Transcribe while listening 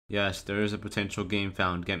Yes, there is a potential game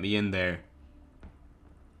found. Get me in there.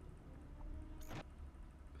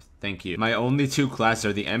 Thank you. My only two classes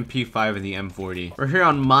are the MP5 and the M40. We're here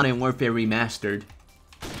on Modern Warfare Remastered.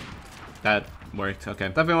 That worked. Okay.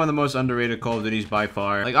 Definitely one of the most underrated Call of Duties by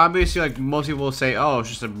far. Like, obviously, like, most people will say, oh, it's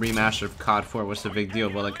just a remaster of COD 4. What's the big deal?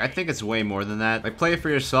 But, like, I think it's way more than that. Like, play it for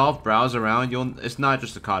yourself, browse around. It's not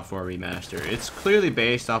just a COD 4 remaster. It's clearly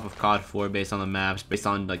based off of COD 4, based on the maps, based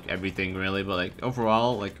on, like, everything, really. But, like,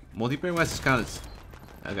 overall, like, multiplayer-wise, it's kind of...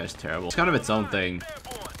 That guy's terrible. It's kind of its own thing.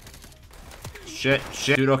 Shit.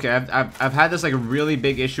 Dude, okay, I've had this, like, really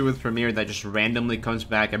big issue with Premiere that just randomly comes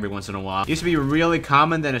back every once in a while. It used to be really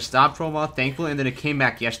common, then it stopped for a while, thankfully, and then it came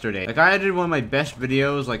back yesterday. Like, I edited one of my best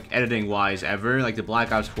videos, like, editing-wise ever, like the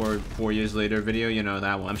Black Ops 4 years later video, you know,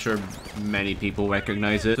 that one. I'm sure many people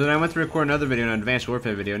recognize it. So then I went to record another video, an Advanced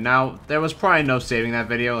Warfare video. Now, there was probably no saving that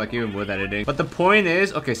video, like, even with editing. But the point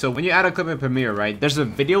is, okay, so when you add a clip in Premiere, right, there's a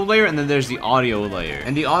video layer, and then there's the audio layer.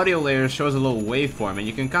 And the audio layer shows a little waveform, and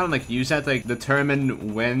you can kind of, like, use that to, like, determine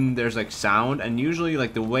when there's like sound, and usually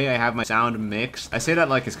like the way I have my sound mixed, I say that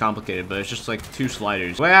like it's complicated, but it's just like two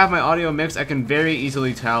sliders. The way I have my audio mixed, I can very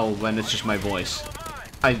easily tell when it's just my voice.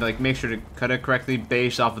 I like make sure to cut it correctly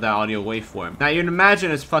based off of that audio waveform. Now you'd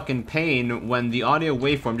imagine it's fucking pain when the audio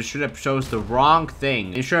waveform just straight up shows the wrong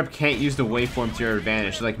thing. You straight up can't use the waveform to your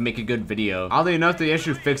advantage to like make a good video. Oddly enough, the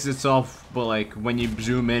issue fixes itself, but like when you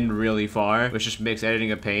zoom in really far, which just makes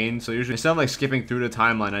editing a pain. So usually instead of like skipping through the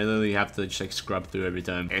timeline, I literally have to just like scrub through every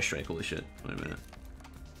time. Airstrike, holy shit. Wait a minute.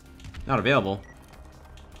 Not available.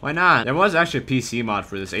 Why not? There was actually a PC mod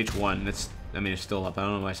for this H1. I mean, it's still up. I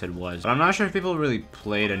don't know why I said was. But I'm not sure if people really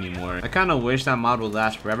play it anymore. I kind of wish that mod would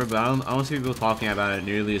last forever, but I don't see people talking about it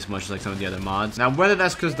nearly as much as like some of the other mods. Now, whether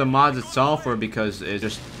that's because the mods itself or because it's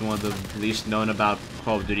just one of the least known about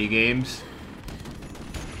Call of Duty games.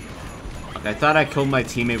 Okay, I thought I killed my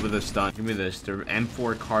teammate with a stun. Give me this. The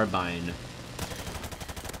M4 carbine.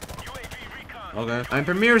 Okay. I mean,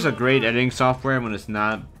 Premiere is a great editing software when it's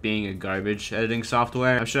not being a garbage editing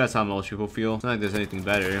software. I'm sure that's how most people feel. It's not like there's anything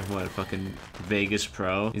better. What, a fucking Vegas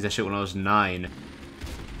Pro? Used that shit when I was 9.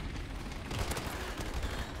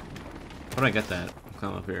 How did I get that? I'll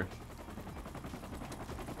climb up here.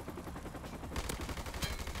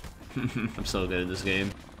 I'm so good at this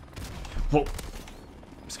game. Whoa.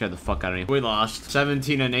 Scared the fuck out of me. We lost.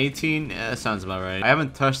 17 and 18? Yeah, that sounds about right. I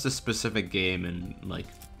haven't touched this specific game in, like,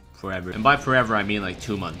 forever. And by forever, I mean like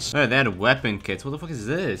 2 months. Oh, they had weapon kits. What the fuck is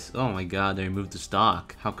this? Oh my god, they removed the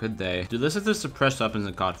stock. How could they? Dude, listen to the suppressed weapons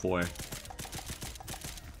in COD 4.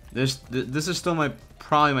 This is still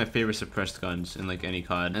probably my favorite suppressed guns in like any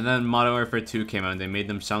COD. And then Modern Warfare 2 came out and they made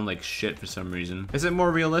them sound like shit for some reason. Is it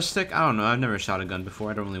more realistic? I don't know. I've never shot a gun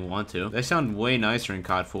before. I don't really want to. They sound way nicer in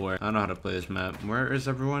COD 4. I don't know how to play this map. Where is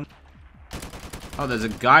everyone? Oh, there's a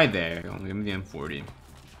guy there. Oh, give me the M40.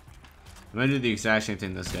 I'm gonna do the exact same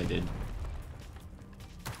thing this guy did.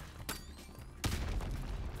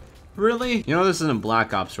 Really? You know this isn't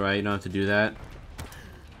Black Ops, right? You don't have to do that.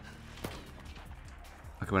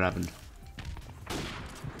 Look what happened.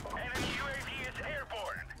 Enemy UAV is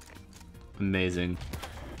airborne. Amazing.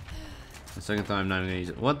 The second time I'm not even gonna use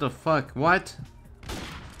it. What the fuck? What?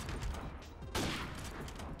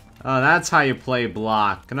 Oh, that's how you play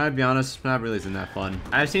block. Can I be honest? This map really isn't that fun.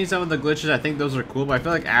 I've seen some of the glitches. I think those are cool, but I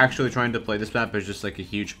feel like actually trying to play this map is just like a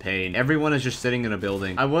huge pain. Everyone is just sitting in a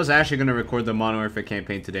building. I was actually going to record the Modern Warfare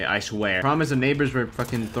campaign today, I swear. Problem is the neighbors were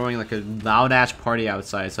fucking throwing like a loud-ass party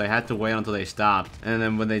outside, so I had to wait until they stopped. And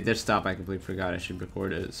then when they did stop, I completely forgot I should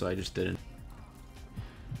record it, so I just didn't.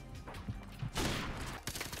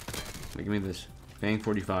 Wait, give me this. Bang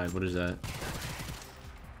 45, what is that?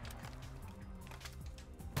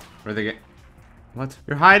 Where they get? What?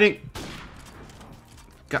 You're hiding?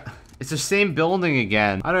 God, it's the same building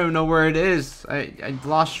again. I don't even know where it is. I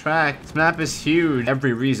lost track. This map is huge.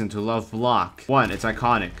 Every reason to love Block. 1, it's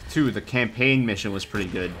iconic. 2, the campaign mission was pretty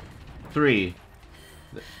good. 3,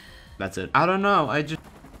 that's it. I don't know. I just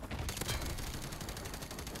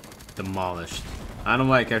demolished. I don't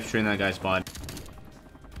know why I kept shooting that guy's body.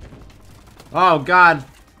 Oh God,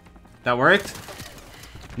 that worked.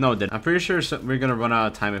 No, it didn't. I'm pretty sure we're gonna run out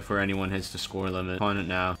of time before anyone hits the score limit. On it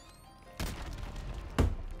now.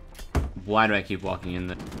 Why do I keep walking in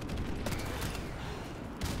there?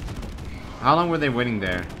 How long were they waiting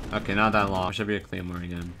there? Okay, not that long. There should be a claymore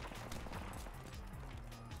again.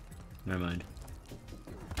 Never mind.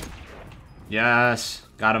 Yes!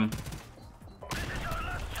 Got him.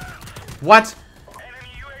 What?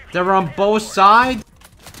 They were on both sides?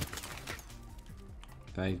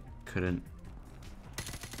 I couldn't.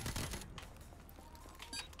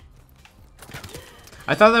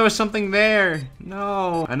 I thought there was something there.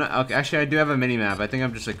 No. I know. Okay, actually, I do have a mini-map. I think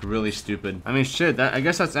I'm just, like, really stupid. I mean, shit. I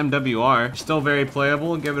guess that's MWR. Still very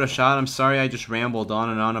playable. Give it a shot. I'm sorry I just rambled on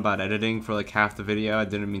and on about editing for, like, half the video. I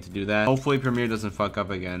didn't mean to do that. Hopefully, Premiere doesn't fuck up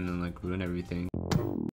again and, like, ruin everything.